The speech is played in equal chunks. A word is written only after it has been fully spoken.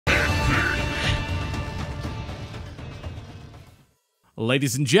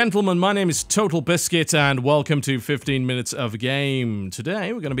Ladies and gentlemen, my name is TotalBiscuit, and welcome to 15 Minutes of Game.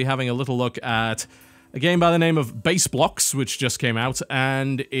 Today, we're going to be having a little look at a game by the name of Base Blocks, which just came out,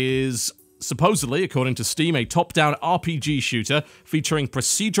 and is supposedly, according to Steam, a top-down RPG shooter featuring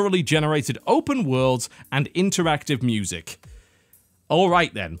procedurally generated open worlds and interactive music.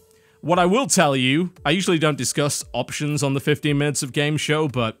 Alright then. What I will tell you, I usually don't discuss options on the 15 Minutes of Game show,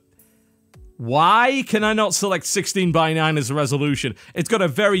 but why can I not select 16:9 as a resolution? It's got a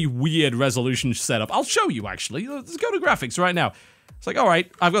very weird resolution setup. I'll show you, actually. Let's go to graphics right now. It's like,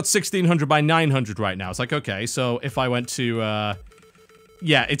 alright, I've got 1600 by 900 right now. It's like, okay, so if I went to,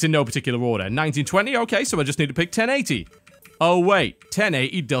 yeah, it's in no particular order. 1920, okay, so I just need to pick 1080. Oh, wait,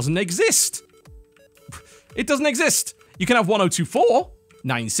 1080 doesn't exist. It doesn't exist. You can have 1024,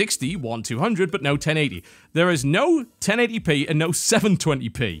 960, 1200, but no 1080. There is no 1080p and no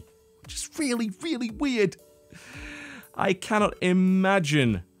 720p. Which is really, really weird. I cannot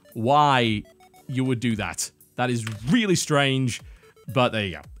imagine why you would do that. That is really strange, but there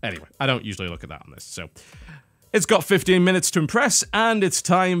you go. Anyway, I don't usually look at that on this, so. It's got 15 minutes to impress, and its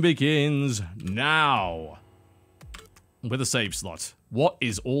time begins now. With a save slot. What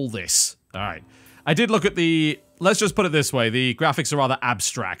is all this? Alright. I did look at the... Let's just put it this way. The graphics are rather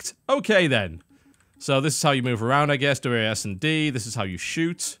abstract. Okay, then. So this is how you move around, I guess. WAS and D. This is how you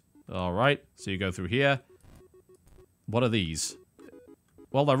shoot. Alright, so you go through here. What are these?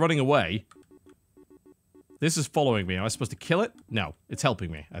 Well, they're running away. This is following me. Am I supposed to kill it? No, it's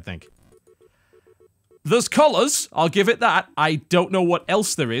helping me, I think. There's colors, I'll give it that. I don't know what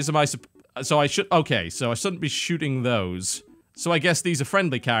else there is. So I should... Okay, so I shouldn't be shooting those. So I guess these are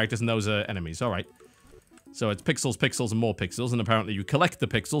friendly characters and those are enemies. Alright. So it's pixels, pixels, and more pixels, and apparently you collect the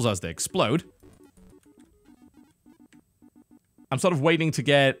pixels as they explode. I'm sort of waiting to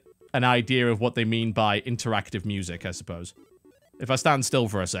get an idea of what they mean by interactive music, I suppose. If I stand still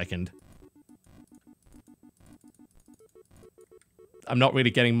for a second. I'm not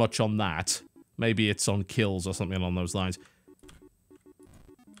really getting much on that. Maybe it's on kills or something along those lines.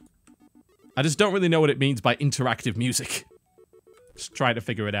 I just don't really know what it means by interactive music. Just trying to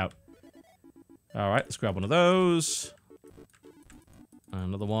figure it out. Alright, let's grab one of those.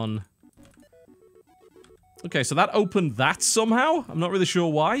 Another one. Okay, so that opened that somehow? I'm not really sure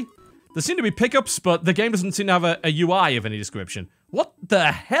why. There seem to be pickups, but the game doesn't seem to have a UI of any description. What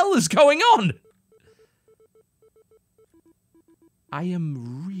the hell is going on? I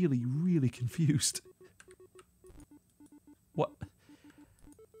am really, really confused. What?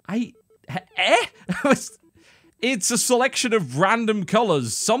 It's a selection of random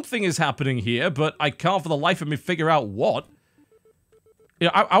colors. Something is happening here, but I can't for the life of me figure out what.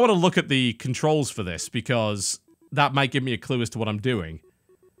 Yeah, I want to look at the controls for this, because that might give me a clue as to what I'm doing.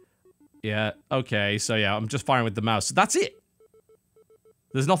 Yeah, okay, so yeah, I'm just firing with the mouse. That's it!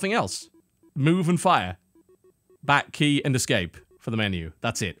 There's nothing else. Move and fire. Back key and escape for the menu.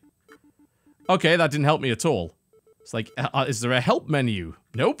 That's it. Okay, that didn't help me at all. It's like, is there a help menu?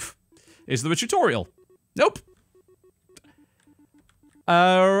 Nope. Is there a tutorial? Nope.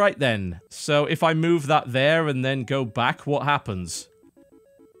 Alright then. So if I move that there and then go back, what happens?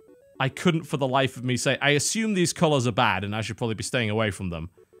 I couldn't for the life of me say. I assume these colors are bad and I should probably be staying away from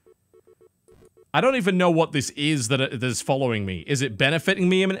them. I don't even know what this is that is following me. Is it benefiting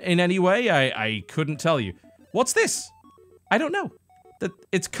me in any way? I couldn't tell you. What's this? I don't know.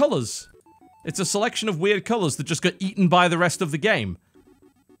 It's colors. It's a selection of weird colors that just got eaten by the rest of the game.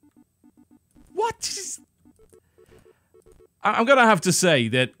 What? I'm gonna have to say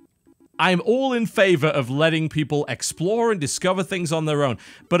that I'm all in favor of letting people explore and discover things on their own,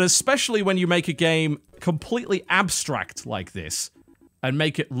 but especially when you make a game completely abstract like this, and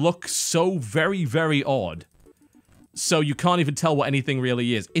make it look so very, very odd, so you can't even tell what anything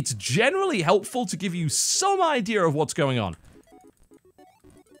really is. It's generally helpful to give you some idea of what's going on.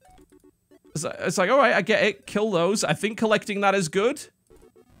 It's like, alright, I get it, kill those. I think collecting that is good.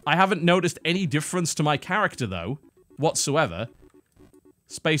 I haven't noticed any difference to my character, though, whatsoever.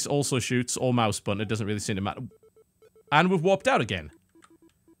 Space also shoots, or mouse button, it doesn't really seem to matter. And we've warped out again.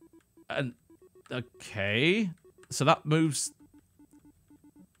 And, okay. So that moves...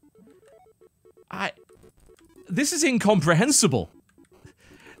 This is incomprehensible.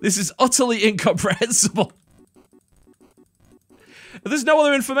 This is utterly incomprehensible. There's no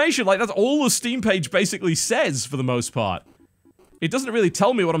other information, like, that's all the Steam page basically says, for the most part. It doesn't really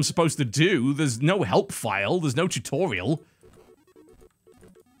tell me what I'm supposed to do, there's no help file, there's no tutorial.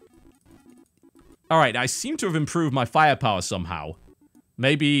 Alright, I seem to have improved my firepower somehow.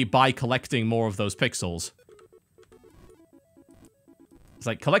 Maybe by collecting more of those pixels. It's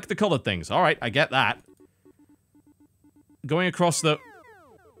like, collect the colored things. Alright, I get that. Going across the...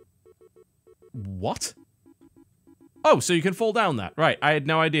 What? Oh, so you can fall down that. Right, I had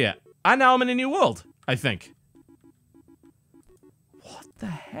no idea. And now I'm in a new world, I think. What the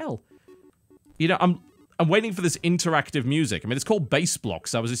hell? You know, I'm waiting for this interactive music. I mean, it's called Bass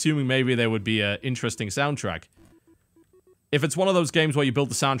Blocks. I was assuming maybe there would be an interesting soundtrack. If it's one of those games where you build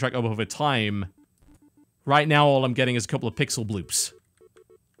the soundtrack up over time, right now all I'm getting is a couple of pixel bloops.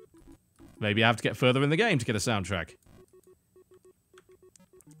 Maybe I have to get further in the game to get a soundtrack.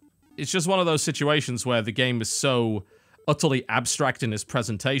 It's just one of those situations where the game is so utterly abstract in its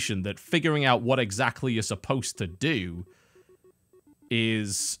presentation that figuring out what exactly you're supposed to do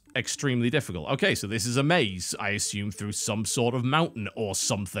is extremely difficult. Okay, so this is a maze, I assume through some sort of mountain or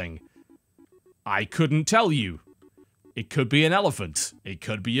something. I couldn't tell you. It could be an elephant. It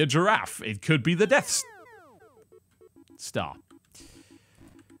could be a giraffe. It could be the Death Star.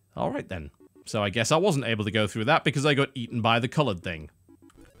 Alright then. So I guess I wasn't able to go through that because I got eaten by the colored thing.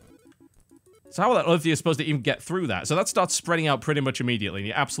 So how on earth are you supposed to even get through that? So that starts spreading out pretty much immediately, and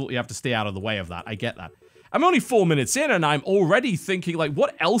you absolutely have to stay out of the way of that. I get that. I'm only 4 minutes in, and I'm already thinking, like,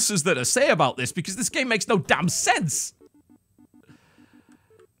 what else is there to say about this? Because this game makes no damn sense!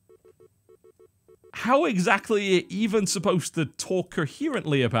 How exactly are you even supposed to talk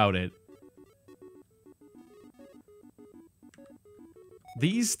coherently about it?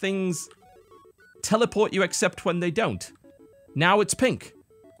 These things teleport you except when they don't. Now it's pink.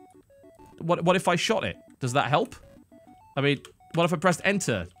 What if I shot it? Does that help? I mean, what if I pressed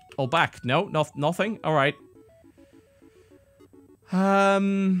enter? Or back? No? Nothing? Alright.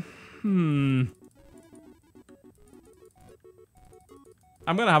 I'm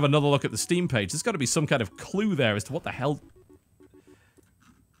gonna have another look at the Steam page. There's gotta be some kind of clue there as to what the hell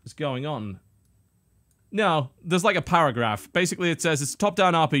is going on. No, there's like a paragraph. Basically, it says it's a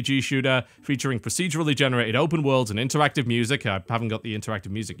top-down RPG shooter featuring procedurally generated open worlds and interactive music. I haven't got the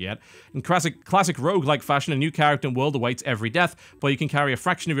interactive music yet. In classic roguelike fashion, a new character and world awaits every death, but you can carry a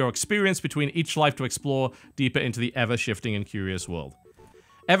fraction of your experience between each life to explore deeper into the ever-shifting and curious world.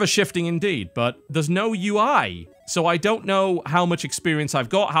 Ever-shifting indeed, but there's no UI, so I don't know how much experience I've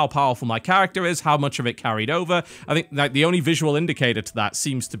got, how powerful my character is, how much of it carried over. I think like the only visual indicator to that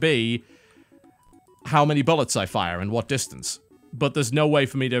seems to be how many bullets I fire and what distance. But there's no way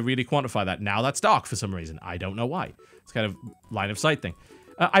for me to really quantify that. Now that's dark for some reason. I don't know why. It's kind of line of sight thing.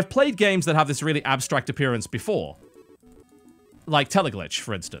 I've played games that have this really abstract appearance before. Like Teleglitch,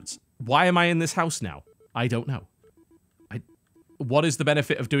 for instance. Why am I in this house now? I don't know. What is the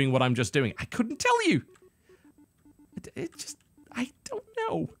benefit of doing what I'm just doing? I couldn't tell you. I don't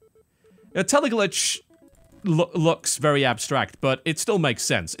know. Teleglitch looks very abstract, but it still makes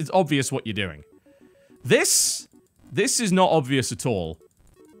sense. It's obvious what you're doing. This is not obvious at all.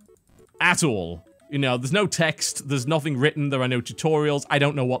 At all. You know, there's no text, there's nothing written, there are no tutorials, I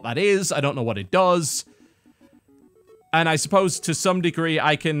don't know what that is, I don't know what it does. And I suppose to some degree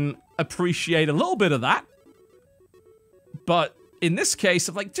I can appreciate a little bit of that. But in this case,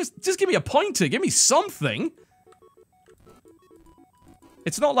 I'm like, just give me a pointer, give me something.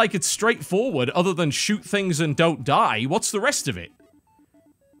 It's not like it's straightforward other than shoot things and don't die. What's the rest of it?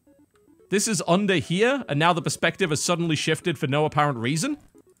 This is under here, and now the perspective has suddenly shifted for no apparent reason?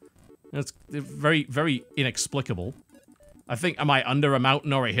 That's very, very inexplicable. I think, am I under a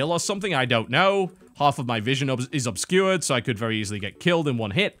mountain or a hill or something? I don't know. Half of my vision is obscured, so I could very easily get killed in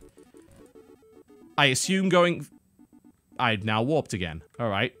one hit. I assume going... I'd now warped again.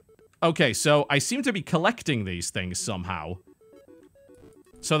 Alright. Okay, so I seem to be collecting these things somehow.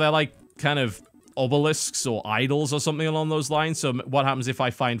 So they're like, kind of... obelisks or idols or something along those lines. So what happens if I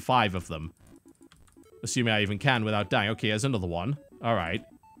find 5 of them? Assuming I even can without dying. Okay, there's another one. Alright.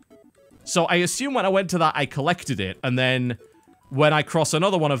 So I assume when I went to that, I collected it, and then when I cross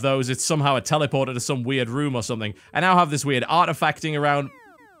another one of those, it's somehow a teleporter to some weird room or something. I now have this weird artifacting around.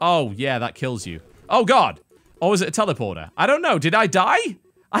 Oh, yeah, that kills you. Oh, God. Or was it a teleporter? I don't know. Did I die?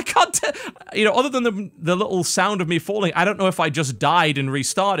 I can't tell. You know, other than the little sound of me falling, I don't know if I just died and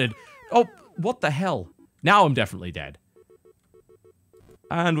restarted. Oh, what the hell? Now I'm definitely dead.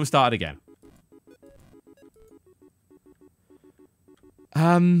 And we'll start again.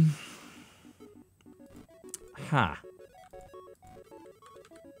 Huh.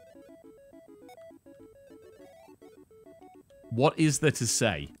 What is there to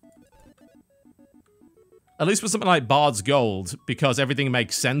say? At least with something like Bard's Gold, because everything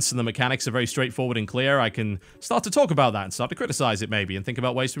makes sense and the mechanics are very straightforward and clear, I can start to talk about that and start to criticize it maybe and think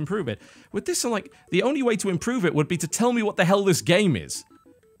about ways to improve it. With this, I'm like, the only way to improve it would be to tell me what the hell this game is.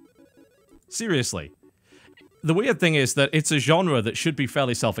 Seriously. The weird thing is that it's a genre that should be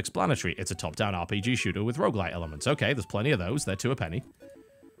fairly self-explanatory. It's a top-down RPG shooter with roguelite elements. Okay, there's plenty of those. They're 2 a penny.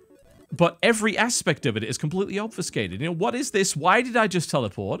 But every aspect of it is completely obfuscated. You know, what is this? Why did I just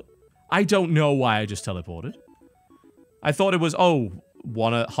teleport? I don't know why I just teleported. I thought it was, oh,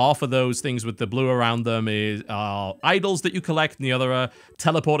 half of those things with the blue around them is idols that you collect, and the other are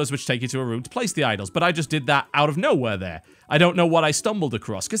teleporters which take you to a room to place the idols. But I just did that out of nowhere there. I don't know what I stumbled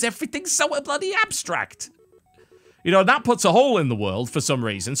across, because everything's so bloody abstract. You know, that puts a hole in the world for some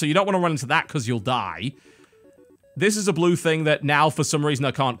reason, so you don't want to run into that because you'll die. This is a blue thing that now, for some reason,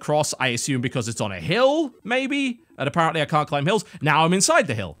 I can't cross. I assume because it's on a hill, maybe? And apparently I can't climb hills. Now I'm inside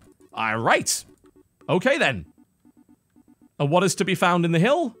the hill. Alright. Okay, then. And what is to be found in the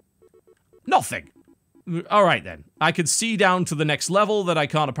hill? Nothing. Alright, then. I could see down to the next level that I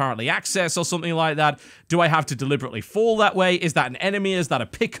can't apparently access or something like that. Do I have to deliberately fall that way? Is that an enemy? Is that a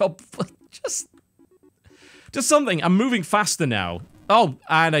pickup? Just something. I'm moving faster now. Oh,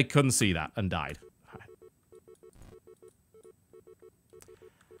 and I couldn't see that and died.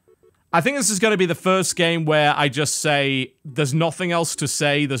 I think this is going to be the first game where I just say, there's nothing else to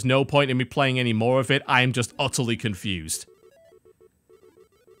say, there's no point in me playing any more of it, I am just utterly confused.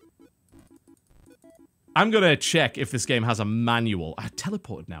 I'm going to check if this game has a manual. I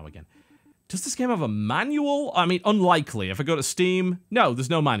teleported now again. Does this game have a manual? I mean, unlikely. If I go to Steam, no, there's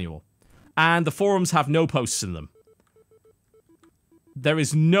no manual. And the forums have no posts in them. There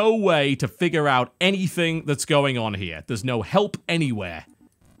is no way to figure out anything that's going on here. There's no help anywhere.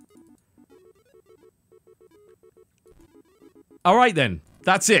 Alright then,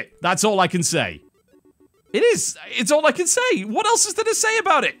 that's it. That's all I can say. It is. It's all I can say. What else is there to say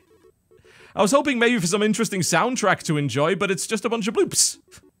about it? I was hoping maybe for some interesting soundtrack to enjoy, but it's just a bunch of bloops.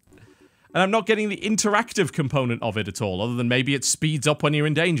 And I'm not getting the interactive component of it at all, other than maybe it speeds up when you're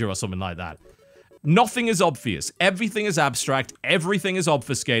in danger or something like that. Nothing is obvious. Everything is abstract. Everything is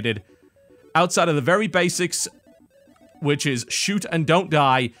obfuscated. Outside of the very basics, which is shoot and don't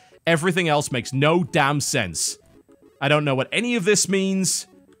die, everything else makes no damn sense. I don't know what any of this means.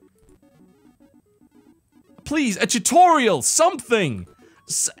 Please, a tutorial, something.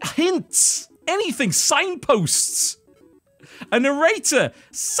 Hints, anything, signposts. A narrator,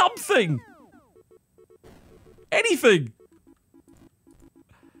 something. Anything.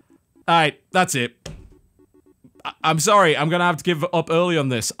 Alright, that's it. I'm sorry, I'm gonna have to give up early on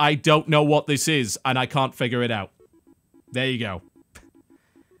this. I don't know what this is, and I can't figure it out. There you go.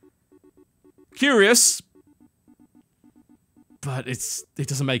 Curious. But it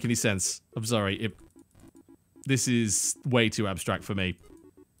doesn't make any sense. I'm sorry. This is way too abstract for me.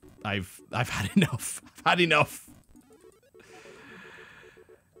 I've had enough. I've had enough.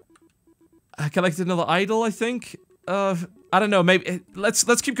 I collected another idol, I think. I don't know. Maybe let's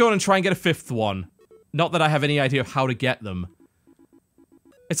keep going and try and get a fifth one. Not that I have any idea of how to get them.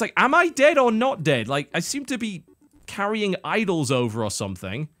 It's like, am I dead or not dead? Like, I seem to be carrying idols over or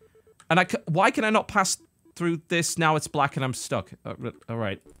something. And why can I not pass through this? Now it's black and I'm stuck.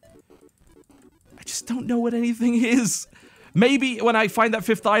 Alright. I just don't know what anything is. Maybe when I find that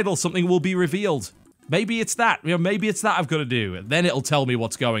fifth idol, something will be revealed. Maybe it's that. You know, maybe it's that I've got to do. Then it'll tell me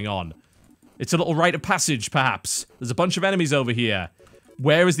what's going on. It's a little rite of passage, perhaps. There's a bunch of enemies over here.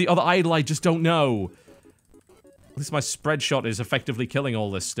 Where is the other idol? I just don't know. At least my spread shot is effectively killing all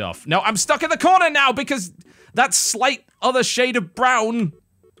this stuff. No, I'm stuck in the corner now because that slight other shade of brown,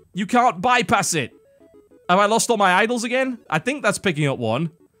 you can't bypass it. Have I lost all my idols again? I think that's picking up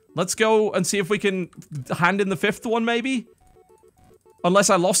one. Let's go and see if we can hand in the fifth one, maybe? Unless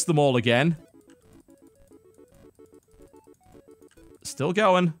I lost them all again. Still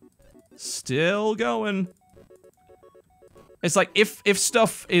going. Still going. It's like, if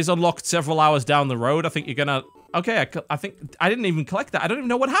stuff is unlocked several hours down the road, I think you're gonna... Okay, I think... I didn't even collect that. I don't even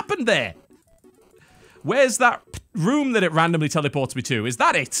know what happened there. Where's that room that it randomly teleports me to? Is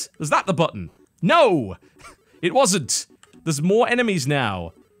that it? Is that the button? No! It wasn't. There's more enemies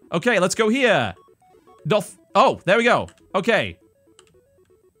now. Okay, let's go here. Oh, there we go. Okay.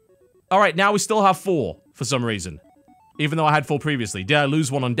 Alright, now we still have 4, for some reason. Even though I had 4 previously. Did I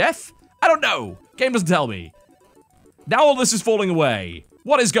lose one on death? I don't know. Game doesn't tell me. Now all this is falling away.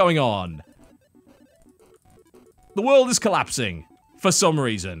 What is going on? The world is collapsing. For some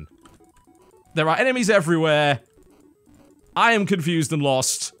reason. There are enemies everywhere. I am confused and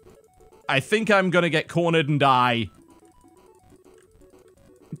lost. I think I'm gonna get cornered and die.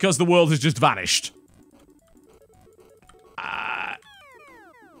 Because the world has just vanished.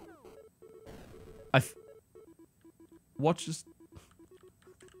 What just...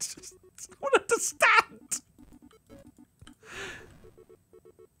 I don't understand!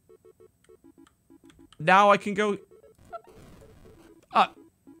 Now I can go...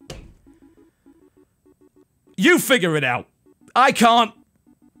 You figure it out! I can't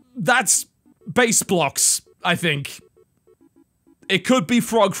That's base blocks, I think. It could be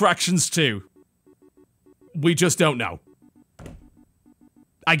frog fractions too. We just don't know.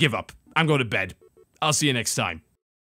 I give up. I'm going to bed. I'll see you next time.